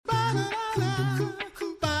You're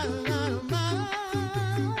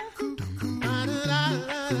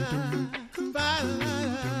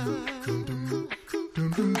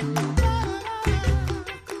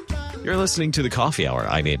listening to The Coffee Hour.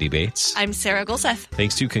 I'm Andy Bates. I'm Sarah Gulseth.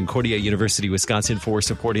 Thanks to Concordia University, Wisconsin for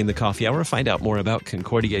supporting The Coffee Hour. Find out more about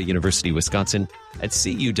Concordia University, Wisconsin at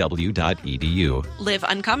cuw.edu. Live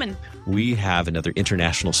uncommon. We have another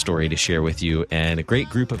international story to share with you and a great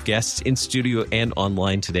group of guests in studio and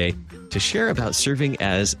online today to share about serving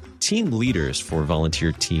as team leaders for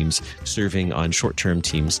volunteer teams serving on short-term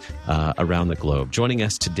teams around the globe. Joining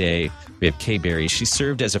us today, we have Kay Berry. She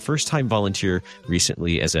served as a first-time volunteer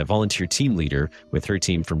recently as a volunteer team leader with her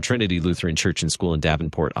team from Trinity Lutheran Church and School in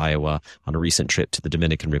Davenport, Iowa, on a recent trip to the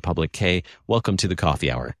Dominican Republic. Kay, welcome to the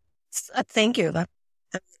Coffee Hour. Thank you. I'm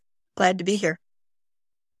glad to be here.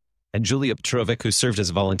 And Julia Petrovic, who served as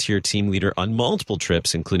a volunteer team leader on multiple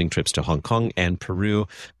trips, including trips to Hong Kong and Peru,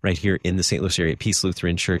 right here in the St. Louis area at Peace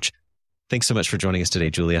Lutheran Church. Thanks so much for joining us today,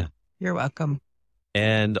 Julia. You're welcome.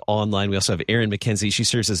 And online, we also have Erin McKenzie. She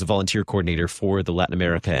serves as a volunteer coordinator for the Latin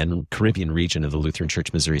America and Caribbean region of the Lutheran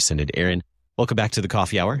Church Missouri Synod. Erin, welcome back to the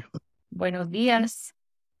Coffee Hour. Buenos dias.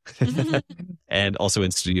 And also in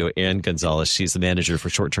studio, Ann Gonzalez. She's the manager for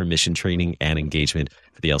short-term mission training and engagement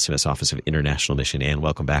for the LCMS Office of International Mission. Ann,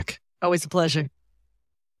 welcome back. Always a pleasure.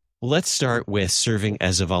 Let's start with serving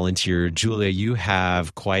as a volunteer. Julia, you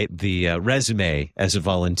have quite the resume as a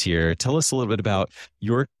volunteer. Tell us a little bit about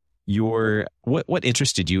what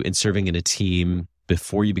interested you in serving in a team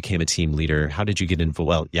before you became a team leader. How did you get involved?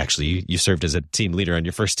 Well, actually, you served as a team leader on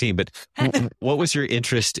your first team, but what was your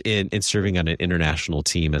interest in serving on an international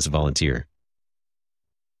team as a volunteer?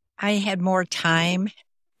 I had more time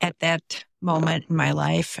at that moment in my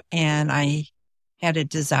life, and I had a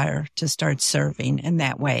desire to start serving in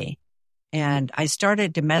that way. And I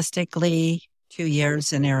started domestically 2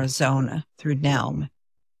 years in Arizona through NELM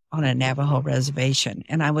on a Navajo reservation,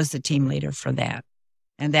 and I was the team leader for that.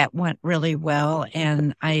 And that went really well,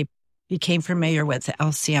 and I became familiar with the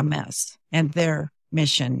LCMS and their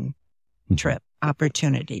mission trip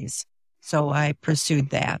opportunities. So I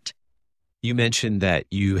pursued that. You mentioned that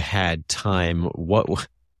you had time. What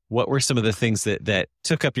were some of the things that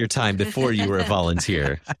took up your time before you were a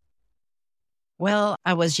volunteer? Well,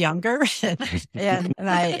 I was younger, and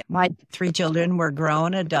my 3 children were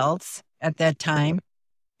grown adults at that time.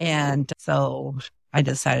 And so I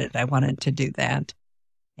decided I wanted to do that.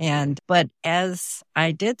 But as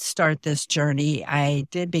I did start this journey, I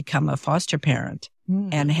did become a foster parent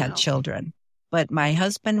and had children. But my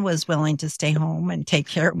husband was willing to stay home and take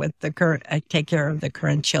care of the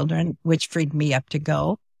current children, which freed me up to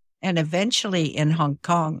go. And eventually in Hong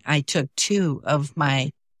Kong, I took 2 of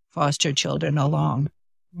my foster children along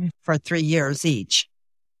for 3 years each.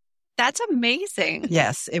 That's amazing.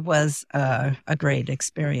 Yes, it was a great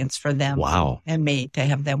experience for them. Wow. And me to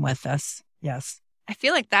have them with us. Yes. I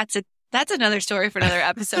feel like that's another story for another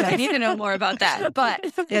episode. I need to know more about that. But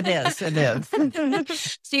It is.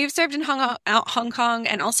 So you've served in Hong Kong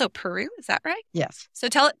and also Peru, is that right? Yes. So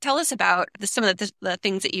tell us about some of the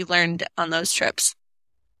things that you learned on those trips.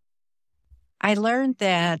 I learned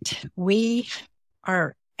that we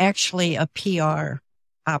are actually a PR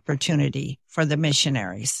opportunity for the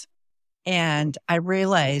missionaries. And I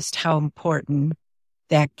realized how important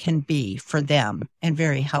that can be for them and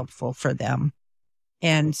very helpful for them.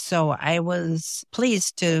 And so I was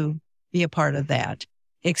pleased to be a part of that,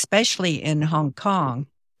 especially in Hong Kong.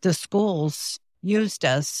 The schools used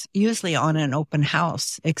us usually on an open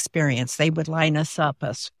house experience. They would line us up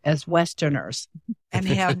as Westerners and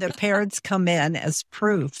have the parents come in as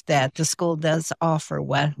proof that the school does offer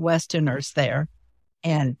Westerners there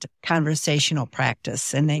and conversational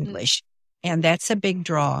practice in English. And that's a big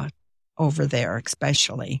draw over there,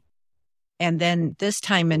 especially. And then this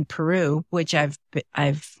time in Peru, which I've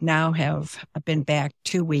now been back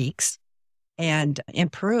 2 weeks. And in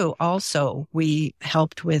Peru also, we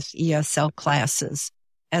helped with ESL classes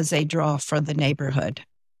as a draw for the neighborhood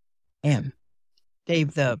and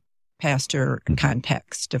gave the pastor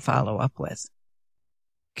context to follow up with.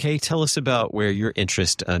 Kay, tell us about where your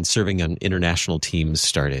interest in serving on international teams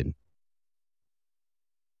started.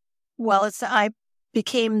 Well, I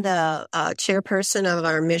became the chairperson of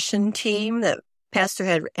our mission team. The pastor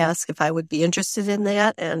had asked if I would be interested in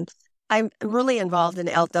that. And I'm really involved in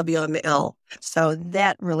LWML. So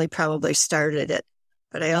that really probably started it.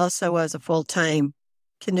 But I also was a full-time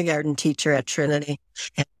kindergarten teacher at Trinity.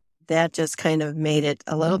 And that just kind of made it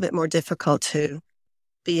a little bit more difficult to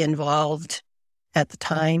be involved at the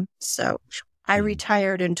time. So I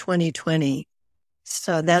retired in 2020.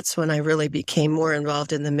 So that's when I really became more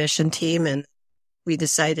involved in the mission team. And we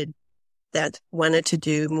decided that wanted to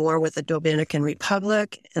do more with the Dominican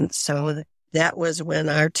Republic. And so that was when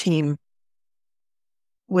our team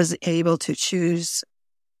was able to choose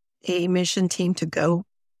a mission team to go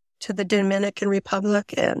to the Dominican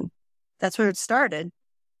Republic. And that's where it started.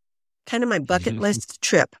 Kind of my bucket list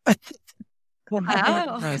trip.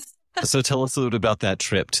 Wow. So tell us a little bit about that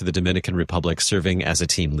trip to the Dominican Republic, serving as a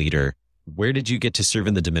team leader. Where did you get to serve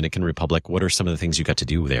in the Dominican Republic? What are some of the things you got to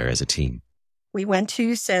do there as a team? We went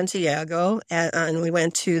to Santiago and we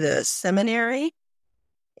went to the seminary,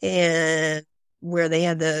 and where they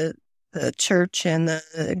had the church and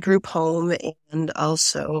the group home, and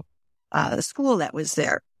also the school that was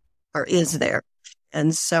there or is there.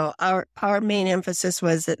 And so our main emphasis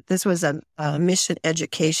was that this was a mission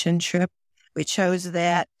education trip. We chose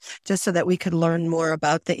that just so that we could learn more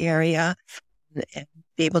about the area and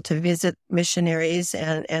be able to visit missionaries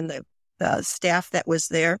and the staff that was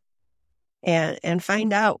there and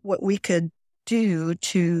find out what we could do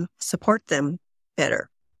to support them better.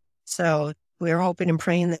 So we're hoping and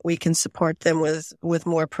praying that we can support them with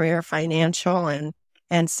more prayer, financial,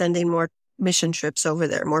 and sending more mission trips over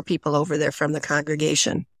there, more people over there from the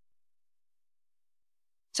congregation.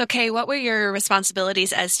 So, Kay, what were your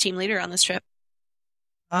responsibilities as team leader on this trip?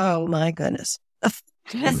 Oh, my goodness.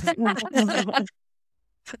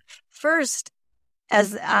 First,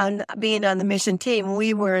 as on being on the mission team,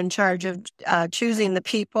 we were in charge of choosing the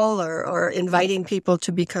people or inviting people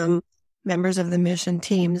to become members of the mission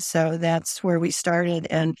team. So that's where we started.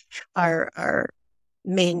 And our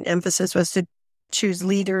main emphasis was to choose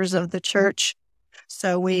leaders of the church.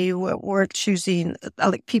 So we were choosing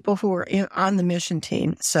people who were on the mission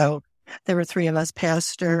team. So there were three of us,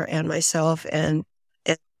 Pastor and myself, and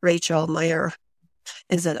Rachel Meyer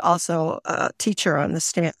is also a teacher on the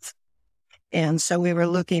staff. And so we were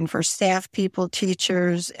looking for staff people,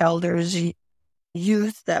 teachers, elders,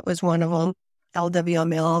 youth. That was one of them.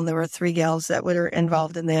 LWML. There were 3 gals that were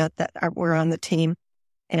involved in that were on the team,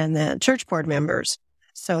 and then church board members.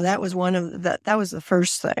 So that was that was the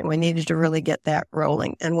first thing. We needed to really get that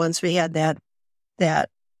rolling. And once we had that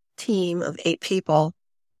team of 8 people,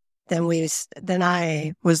 then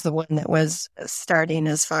I was the one that was starting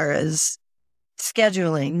as far as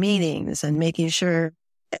scheduling meetings and making sure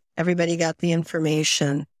everybody got the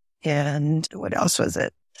information. And what else was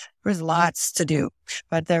it? There was lots to do,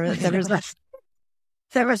 but there was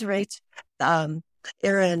Rach,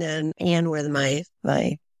 Aaron and Ann were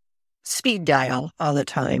my speed dial all the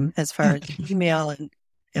time as far as email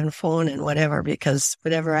and phone and whatever, because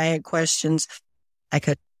whenever I had questions, I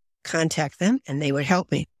could contact them and they would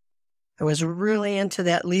help me. I was really into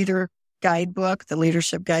that leader guidebook, the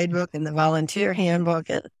leadership guidebook and the volunteer handbook.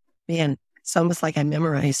 And man, it's almost like I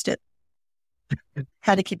memorized it.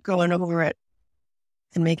 Had to keep going over it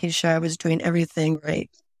and making sure I was doing everything right.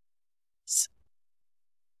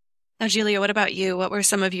 Now, Julia, what about you? What were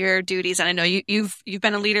some of your duties? And I know you've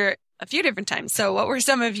been a leader a few different times. So what were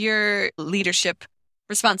some of your leadership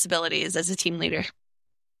responsibilities as a team leader?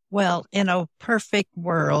 Well, in a perfect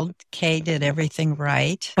world, Kay did everything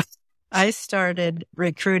right. I started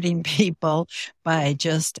recruiting people by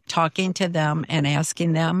just talking to them and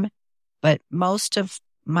asking them. But most of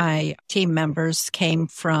my team members came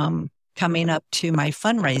from coming up to my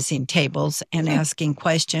fundraising tables and asking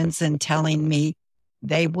questions and telling me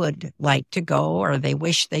they would like to go or they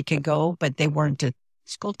wish they could go, but they weren't a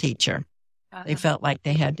school teacher. They felt like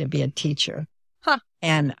they had to be a teacher. Huh.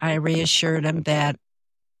 And I reassured them that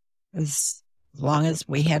as long as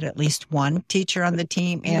we had at least one teacher on the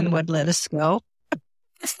team, Ann would let us go.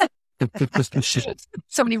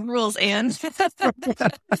 So many rules, Ann.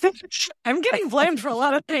 I'm getting blamed for a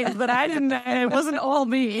lot of things, but it wasn't all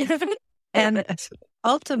me. And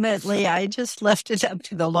ultimately, I just left it up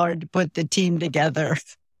to the Lord to put the team together.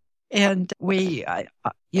 And we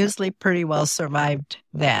usually pretty well survived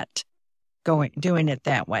that, doing it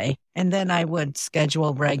that way. And then I would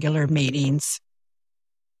schedule regular meetings.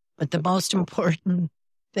 But the most important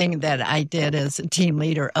thing that I did as a team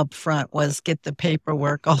leader up front was get the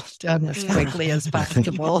paperwork all done as quickly as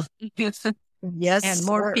possible. Yes. And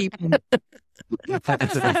more people.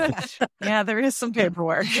 Yeah, there is some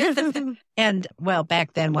paperwork. And well,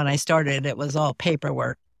 back then when I started, it was all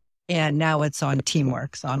paperwork. And now it's on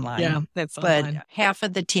Teamworks online. Yeah, that's online. But half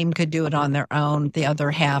of the team could do it on their own. The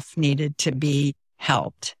other half needed to be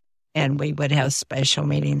helped. And we would have special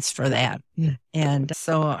meetings for that. Yeah. And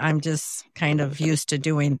so I'm just kind of used to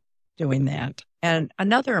doing that. And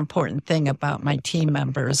another important thing about my team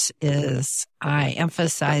members is I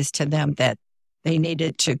emphasized to them that they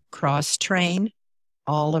needed to cross-train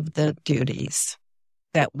all of the duties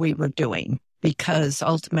that we were doing because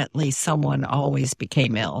ultimately someone always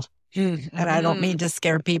became ill. And I don't mean to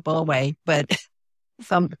scare people away, but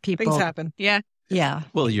some people Things happen. Yeah. Yeah.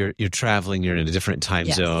 Well, you're traveling. You're in a different time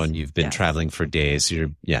Yes. zone. You've been Yes. traveling for days. Your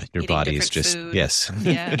Eating body is different just food. yes.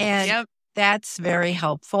 Yeah. And Yep. that's very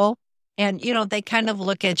helpful. And, they kind of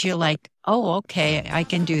look at you like, oh, okay, I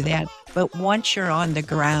can do that. But once you're on the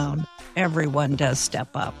ground, everyone does step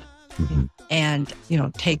up Mhm. and,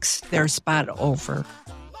 takes their spot over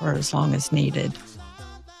for as long as needed.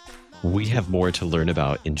 We have more to learn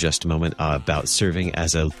about in just a moment about serving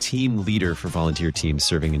as a team leader for volunteer teams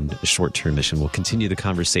serving in a short-term mission. We'll continue the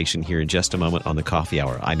conversation here in just a moment on the Coffee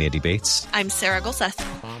Hour. I'm Andy Bates. I'm Sarah Golseth.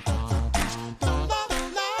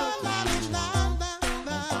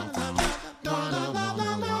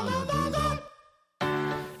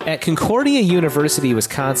 At Concordia University,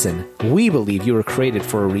 Wisconsin, we believe you were created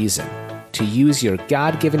for a reason: to use your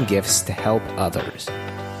God-given gifts to help others,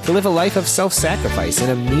 to live a life of self-sacrifice in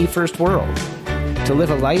a me-first world, to live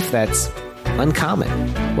a life that's uncommon.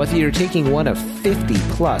 Whether you're taking one of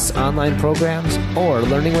 50-plus online programs or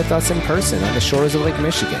learning with us in person on the shores of Lake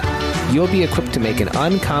Michigan, you'll be equipped to make an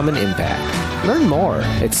uncommon impact. Learn more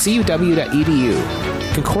at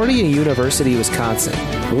cuw.edu. Concordia University, Wisconsin.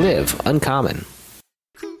 Live uncommon.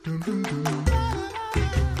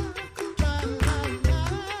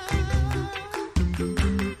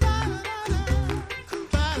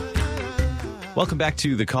 Welcome back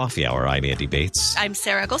to the Coffee Hour. I'm Andy Bates. I'm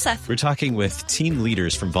Sarah Golseth. We're talking with team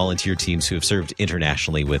leaders from volunteer teams who have served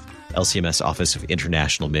internationally with LCMS Office of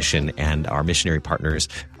International Mission and our missionary partners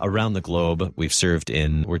around the globe. We're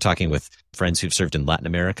talking with friends who've served in Latin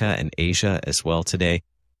America and Asia as well today.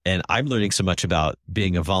 And I'm learning so much about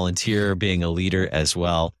being a volunteer, being a leader as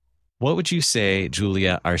well. What would you say,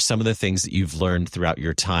 Julia, are some of the things that you've learned throughout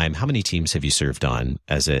your time? How many teams have you served on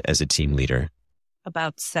as a team leader?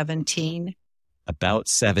 About 17. About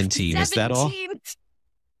 17. Is that all? 17.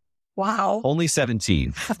 Wow. Only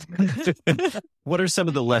 17. What are some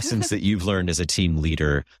of the lessons that you've learned as a team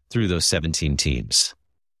leader through those 17 teams?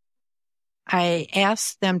 I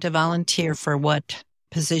asked them to volunteer for what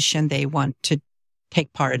position they want to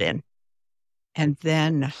take part in. And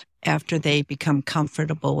then after they become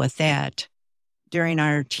comfortable with that, during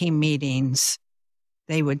our team meetings,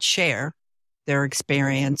 they would share their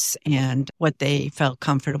experience and what they felt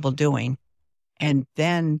comfortable doing. And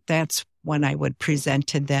then that's when I would present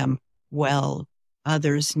to them, well,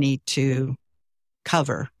 others need to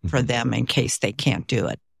cover for them in case they can't do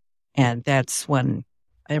it. And that's when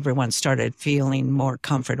everyone started feeling more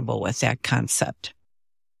comfortable with that concept.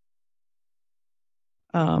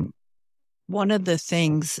 One of the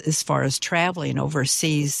things as far as traveling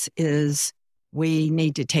overseas is we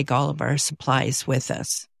need to take all of our supplies with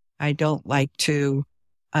us. I don't like to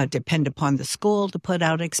depend upon the school to put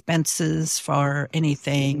out expenses for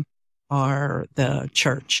anything or the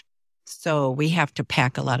church. So we have to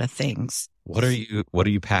pack a lot of things. What are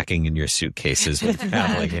you packing in your suitcases when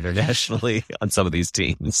traveling internationally on some of these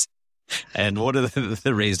teams? And what are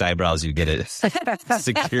the raised eyebrows you get at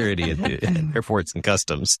security at the airports and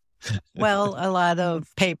customs? Well, a lot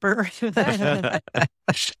of paper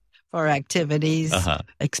for activities,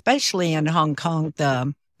 especially in Hong Kong.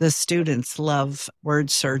 The students love word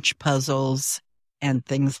search puzzles and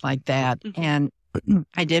things like that. And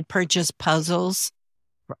I did purchase puzzles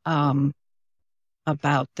about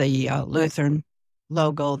the Lutheran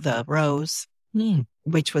logo, the rose,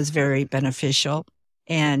 which was very beneficial.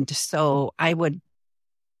 And so I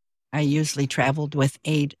usually traveled with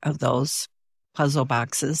 8 of those puzzle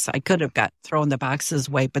boxes. I could have thrown the boxes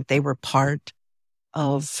away, but they were part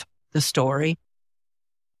of the story.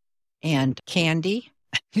 And candy.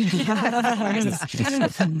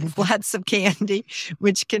 Lots of candy,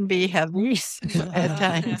 which can be heavy at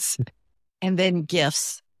times. And then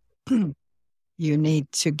gifts. You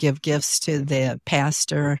need to give gifts to the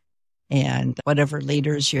pastor and whatever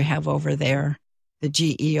leaders you have over there, the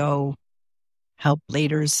GEO help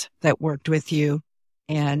leaders that worked with you.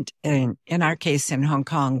 And in our case in Hong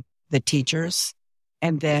Kong, the teachers.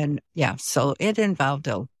 And then, so it involved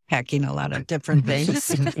packing a lot of different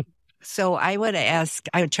things. So I would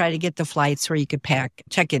try to get the flights where you could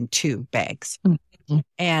check in 2 bags.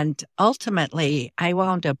 And ultimately, I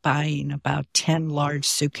wound up buying about 10 large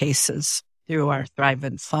suitcases through our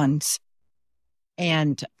Thrivent funds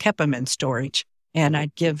and kept them in storage. And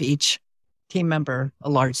I'd give each team member a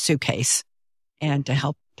large suitcase and to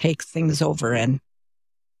help take things over in.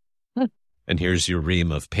 And here's your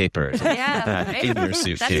ream of paper Right? in your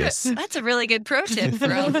suitcase. That's a really good pro tip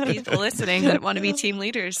for all the people listening that want to be team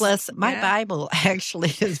leaders. Plus, my Bible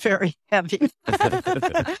actually is very heavy.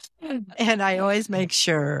 And I always make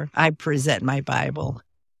sure I present my Bible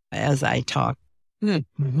as I talk.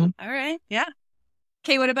 Mm-hmm. All right. Yeah.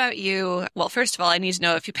 Kay, what about you? Well, first of all, I need to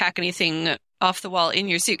know if you pack anything off the wall in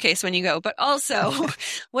your suitcase when you go, but also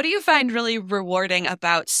what do you find really rewarding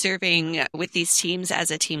about serving with these teams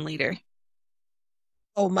as a team leader?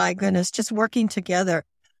 Oh my goodness, just working together.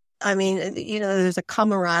 I mean, there's a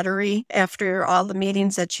camaraderie after all the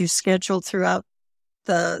meetings that you scheduled throughout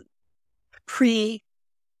the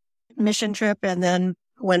pre-mission trip. And then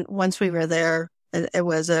once we were there, it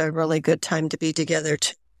was a really good time to be together.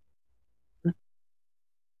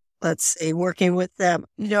 Let's say working with them,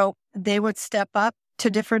 they would step up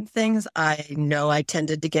to different things. I know I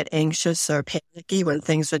tended to get anxious or panicky when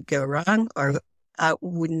things would go wrong or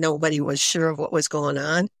when nobody was sure of what was going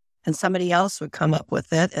on, and somebody else would come up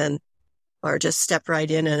with it or just step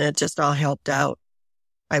right in, and it just all helped out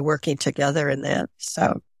by working together in that.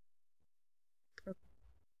 So,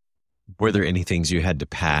 were there any things you had to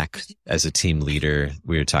pack as a team leader?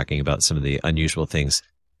 We were talking about some of the unusual things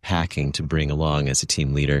packing to bring along as a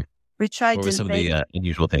team leader. We tried what were some of the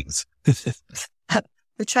unusual things?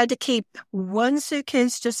 We tried to keep one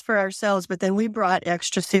suitcase just for ourselves, but then we brought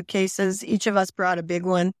extra suitcases. Each of us brought a big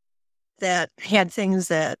one that had things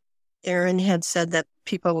that Aaron had said that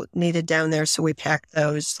people needed down there. So we packed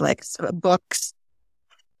those, like books.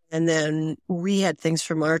 And then we had things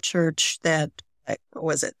from our church that, what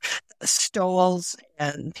was it? Stoles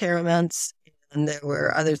and paraments. And there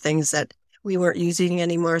were other things that we weren't using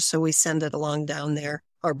anymore. So we sent it along down there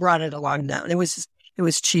or brought it along down. It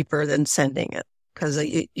was cheaper than sending it. Because,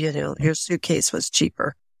 your suitcase was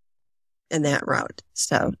cheaper in that route.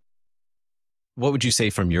 So, what would you say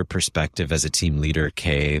from your perspective as a team leader,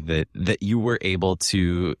 Kay, that you were able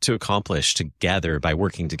to accomplish together by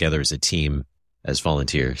working together as a team as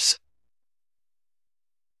volunteers?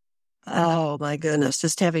 Oh my goodness,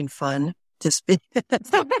 just having fun.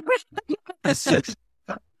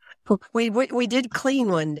 We did clean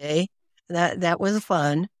one day. That was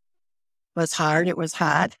fun. It was hard. It was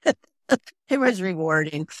hot. It was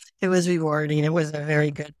rewarding. It was a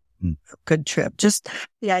very good trip. Just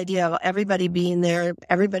the idea of everybody being there.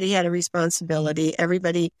 Everybody had a responsibility.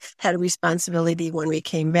 Everybody had a responsibility when we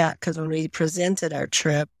came back, because when we presented our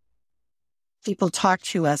trip, people talked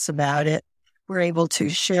to us about it. We're able to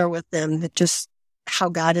share with them that just how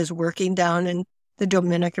God is working down in the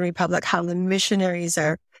Dominican Republic, how the missionaries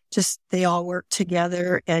are they all work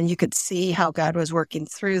together, and you could see how God was working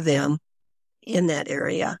through them in that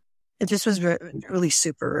area. It just was really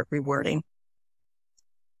super rewarding.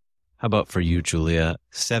 How about for you, Julia?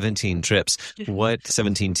 17 trips.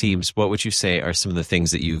 17 teams? What would you say are some of the things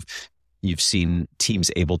that you've seen teams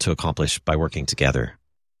able to accomplish by working together?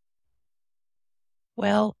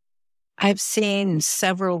 Well, I've seen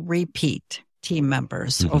several repeat team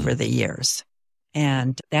members over the years,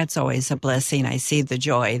 and that's always a blessing. I see the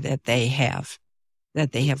joy that they have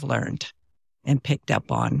learned and picked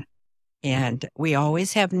up on. And we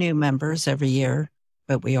always have new members every year,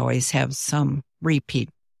 but we always have some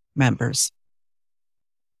repeat members.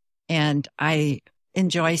 And I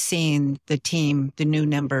enjoy seeing the team, the new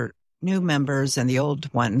members and the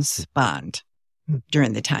old ones bond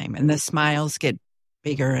during the time. And the smiles get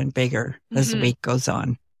bigger and bigger as the week goes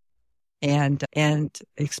on. And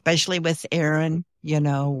especially with Aaron,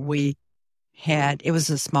 it was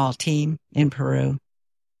a small team in Peru.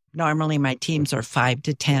 Normally my teams are 5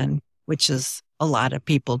 to 10. Which is a lot of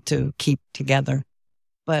people to keep together.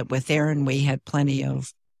 But with Erin, we had plenty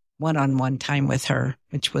of one-on-one time with her,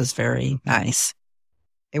 which was very nice.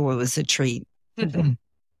 It was a treat. Yeah,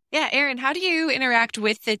 Erin, how do you interact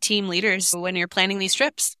with the team leaders when you're planning these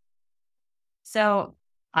trips? So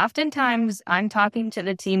oftentimes I'm talking to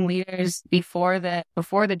the team leaders before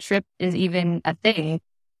the trip is even a thing,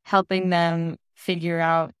 helping them figure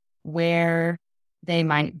out where they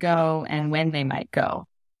might go and when they might go.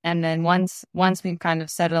 And then once we've kind of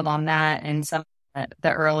settled on that and some of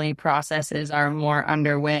the early processes are more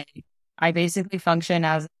underway, I basically function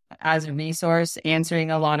as a resource, answering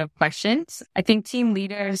a lot of questions. I think team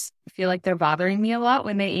leaders feel like they're bothering me a lot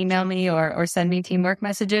when they email me or send me teamwork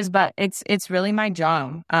messages, but it's really my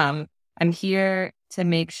job. I'm here to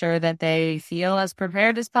make sure that they feel as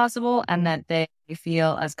prepared as possible and that they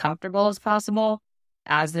feel as comfortable as possible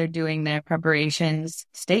as they're doing their preparations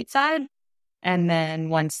stateside. And then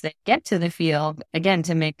once they get to the field, again,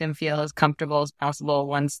 to make them feel as comfortable as possible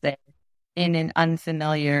once they're in an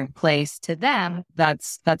unfamiliar place to them,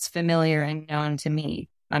 that's familiar and known to me.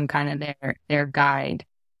 I'm kind of their guide.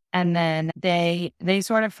 And then they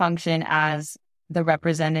sort of function as the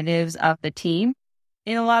representatives of the team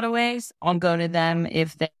in a lot of ways. I'll go to them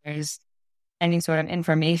if there's any sort of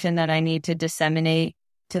information that I need to disseminate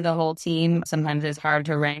to the whole team. Sometimes it's hard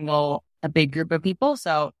to wrangle a big group of people.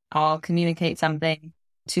 So I'll communicate something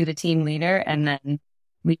to the team leader and then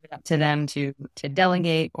leave it up to them to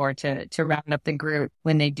delegate or to round up the group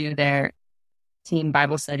when they do their team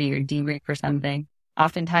Bible study or debrief or something.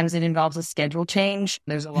 Oftentimes it involves a schedule change.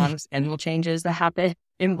 There's a lot of schedule changes that happen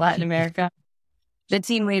in Latin America. The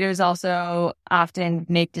team leaders also often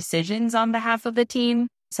make decisions on behalf of the team.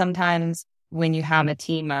 Sometimes when you have a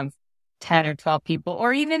team of 10 or 12 people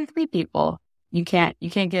or even 3 people, you can't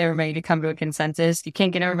get everybody to come to a consensus. You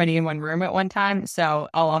can't get everybody in one room at one time. So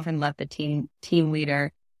I'll often let the team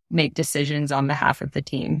leader make decisions on behalf of the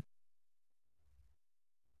team.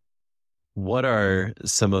 What are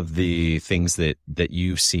some of the things that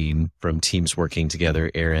you've seen from teams working together,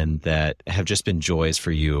 Erin, that have just been joys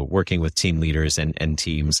for you working with team leaders and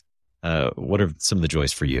teams? What are some of the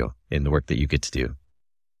joys for you in the work that you get to do?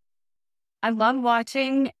 I love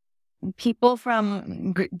watching people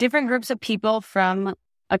from different groups of people from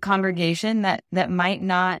a congregation that might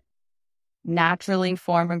not naturally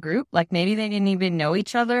form a group. Like maybe they didn't even know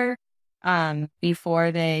each other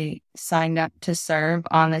before they signed up to serve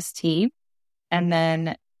on this team. And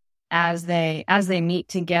then as they meet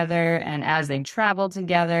together and as they travel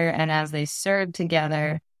together and as they serve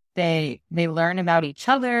together, they learn about each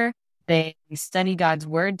other, they study God's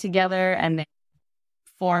word together, and they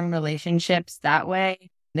form relationships that way.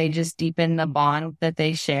 They just deepen the bond that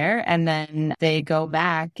they share, and then they go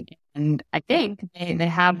back and I think they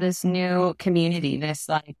have this new community, this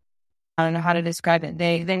like, I don't know how to describe it.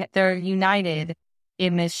 They're united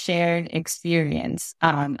in this shared experience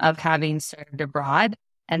of having served abroad,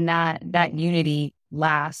 and that unity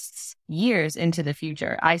lasts years into the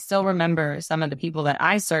future. I still remember some of the people that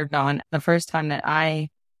I served on the first time that I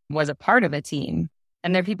was a part of a team,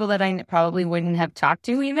 and they're people that I probably wouldn't have talked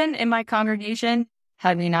to even in my congregation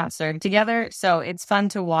had we not served together. So it's fun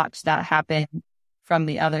to watch that happen from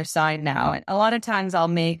the other side now. And a lot of times I'll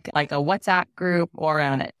make like a WhatsApp group or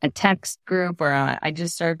a text group, or I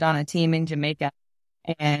just served on a team in Jamaica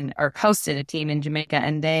or hosted a team in Jamaica,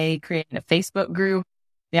 and they created a Facebook group.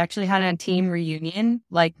 They actually had a team reunion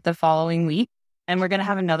like the following week, and we're going to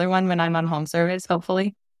have another one when I'm on home service,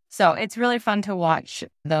 hopefully. So it's really fun to watch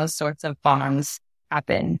those sorts of bonds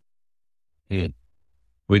happen. Yeah.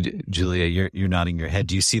 Julia, you're nodding your head.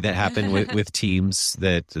 Do you see that happen with teams,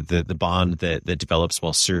 that the bond that develops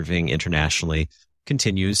while serving internationally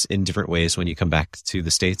continues in different ways when you come back to the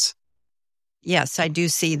States? Yes, I do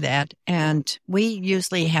see that. And we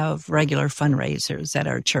usually have regular fundraisers at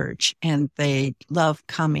our church, and they love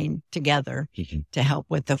coming together to help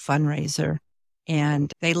with the fundraiser.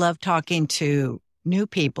 And they love talking to new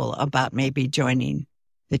people about maybe joining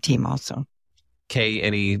the team also. Kay,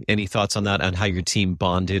 any thoughts on that, on how your team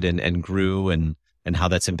bonded and grew and how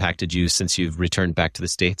that's impacted you since you've returned back to the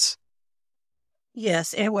States?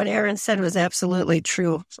 Yes, and what Erin said was absolutely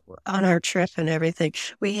true. On our trip and everything,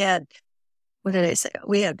 we had, what did I say?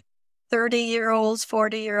 We had 30-year-olds,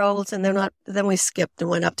 40-year-olds, and then we skipped and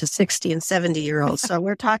went up to 60 and 70-year-olds. So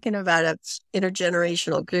we're talking about an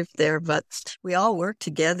intergenerational group there, but we all worked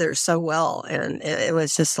together so well, and it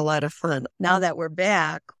was just a lot of fun. Now that we're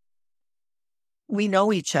back, we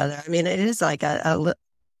know each other. I mean, it is like a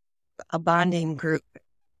bonding group.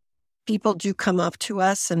 People do come up to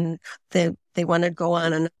us and they want to go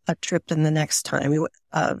on a trip in the next time.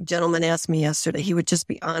 A gentleman asked me yesterday, he would just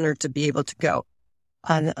be honored to be able to go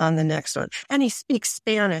on the next one. And he speaks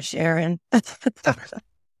Spanish, Erin.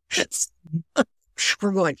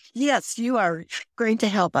 We're going, yes, you are going to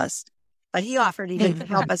help us. But he offered even to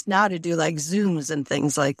help us now to do like Zooms and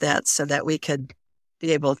things like that so that we could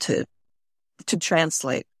be able to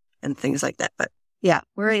translate and things like that. But yeah,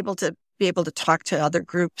 we're able to talk to other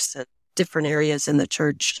groups at different areas in the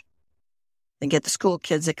church and get the school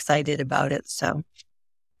kids excited about it. So.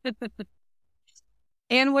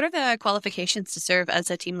 And what are the qualifications to serve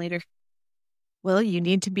as a team leader? Well, you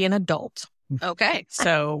need to be an adult. Okay.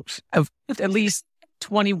 So at least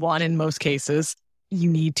 21 in most cases.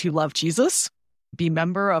 You need to love Jesus, be a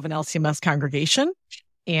member of an LCMS congregation,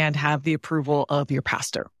 and have the approval of your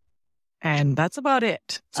pastor. And that's about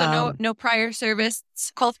it. So no prior service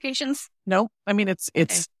qualifications? No. I mean,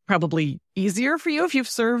 it's probably easier for you if you've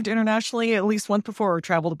served internationally at least once before or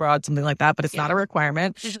traveled abroad, something like that, but it's not a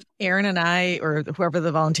requirement. Erin and I, or whoever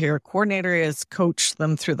the volunteer coordinator is, coach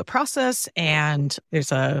them through the process. And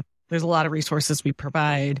there's a lot of resources we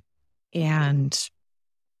provide. And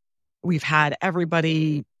we've had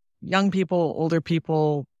everybody, young people, older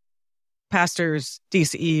people, pastors,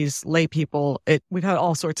 DCEs, lay people. We've had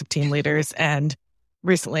all sorts of team leaders. And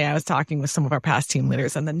recently I was talking with some of our past team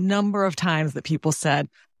leaders, and the number of times that people said,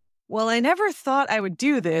 well, I never thought I would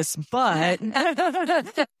do this, but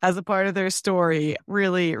as a part of their story,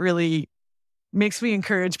 really, really makes me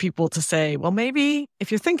encourage people to say, well, maybe if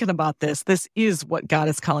you're thinking about this, this is what God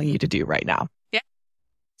is calling you to do right now. Yeah.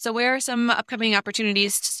 So where are some upcoming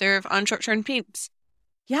opportunities to serve on short-term teams?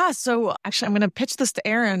 Yeah. So actually, I'm going to pitch this to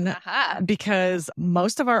Erin because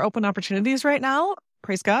most of our open opportunities right now,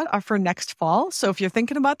 praise God, are for next fall. So if you're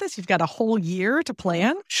thinking about this, you've got a whole year to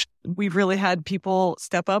plan. We've really had people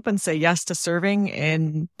step up and say yes to serving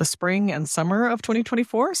in the spring and summer of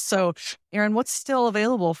 2024. So Erin, what's still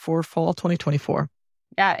available for fall 2024?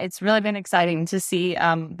 Yeah, it's really been exciting to see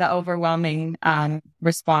the overwhelming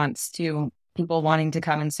response to people wanting to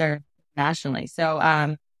come and serve nationally. So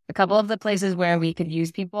a couple of the places where we could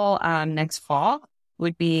use people next fall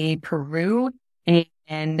would be Peru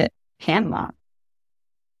and Panama.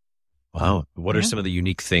 Wow. What are some of the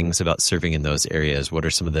unique things about serving in those areas? What are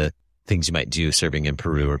some of the things you might do serving in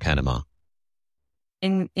Peru or Panama?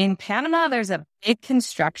 In Panama, there's a big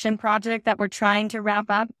construction project that we're trying to wrap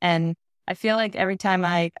up. And I feel like every time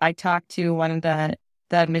I talk to one of the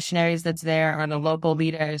missionaries that's there or the local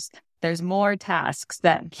leaders, there's more tasks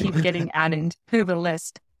that keep getting added to the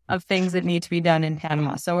list of things that need to be done in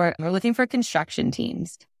Panama. So we're looking for construction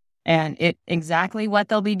teams. And exactly what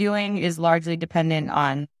they'll be doing is largely dependent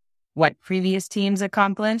on what previous teams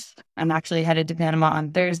accomplished. I'm actually headed to Panama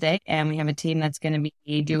on Thursday, and we have a team that's going to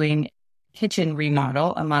be doing kitchen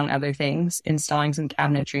remodel, among other things, installing some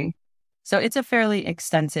cabinetry. So it's a fairly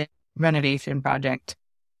extensive renovation project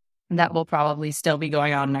that will probably still be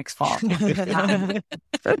going on next fall.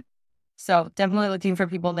 So definitely looking for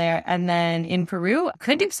people there. And then in Peru,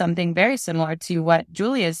 could do something very similar to what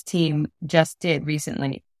Julia's team just did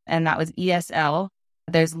recently, and that was ESL.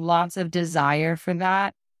 There's lots of desire for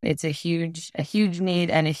that. It's a huge need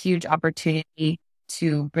and a huge opportunity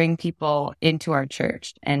to bring people into our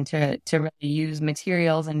church and to really use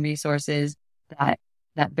materials and resources that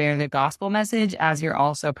bear the gospel message as you're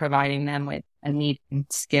also providing them with a need and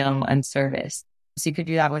skill and service. So you could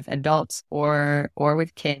do that with adults or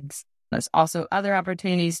with kids. There's also other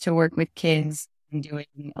opportunities to work with kids and doing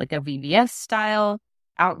like a VBS style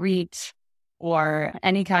outreach, or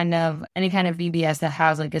any kind of VBS that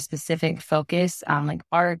has like a specific focus on like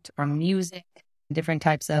art or music, different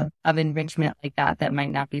types of enrichment like that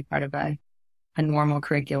might not be part of a normal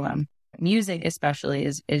curriculum. Music especially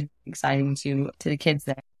is exciting to the kids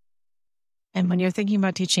there. And when you're thinking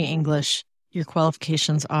about teaching English, your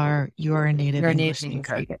qualifications are you are a native English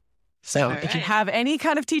speaker. So if you have any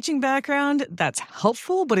kind of teaching background, that's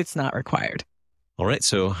helpful, but it's not required. All right.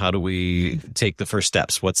 So how do we take the first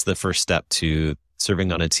steps? What's the first step to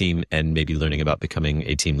serving on a team and maybe learning about becoming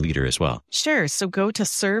a team leader as well? Sure. So go to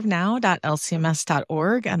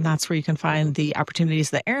servenow.lcms.org, and that's where you can find the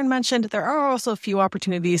opportunities that Erin mentioned. There are also a few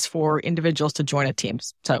opportunities for individuals to join a team.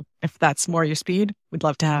 So if that's more your speed, we'd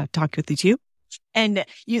love to talk with you. And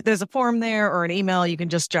there's a form there or an email. You can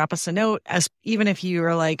just drop us a note, even if you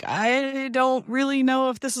are like, I don't really know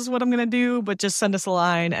if this is what I'm going to do, but just send us a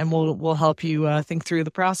line and we'll help you think through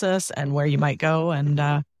the process and where you might go. And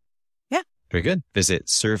Very good. Visit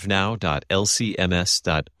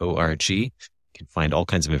servenow.lcms.org. You can find all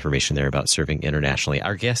kinds of information there about serving internationally.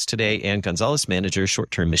 Our guest today, Ann Gonzalez, Manager,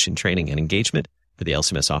 Short-Term Mission Training and Engagement for the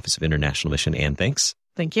LCMS Office of International Mission. Ann, thanks.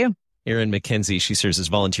 Thank you. Erin McKenzie, she serves as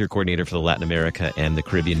volunteer coordinator for the Latin America and the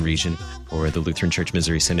Caribbean region for the Lutheran Church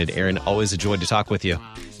Missouri Synod. Erin, always a joy to talk with you.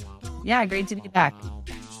 Yeah, great to be back.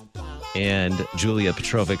 And Julia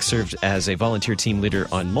Petrovic served as a volunteer team leader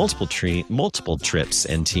on multiple trips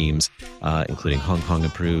and teams, including Hong Kong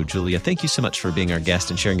and Peru. Julia, thank you so much for being our guest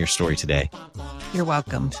and sharing your story today. You're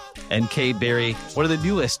welcome. And Kay Berry, one of the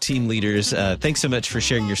newest team leaders, thanks so much for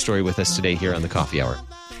sharing your story with us today here on the Coffee Hour.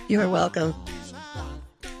 You're welcome.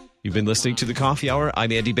 You've been listening to the Coffee Hour.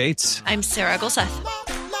 I'm Andy Bates. I'm Sarah Gulseth.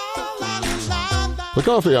 The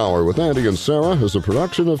Coffee Hour with Andy and Sarah is a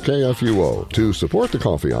production of KFUO. To support the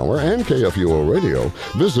Coffee Hour and KFUO Radio,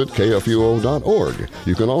 visit KFUO.org.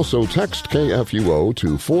 You can also text KFUO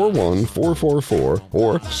to 41444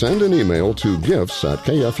 or send an email to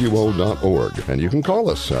gifts@KFUO.org. And you can call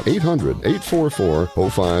us at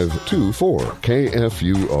 800-844-0524.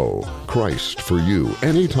 KFUO. Christ for you,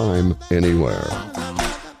 anytime, anywhere.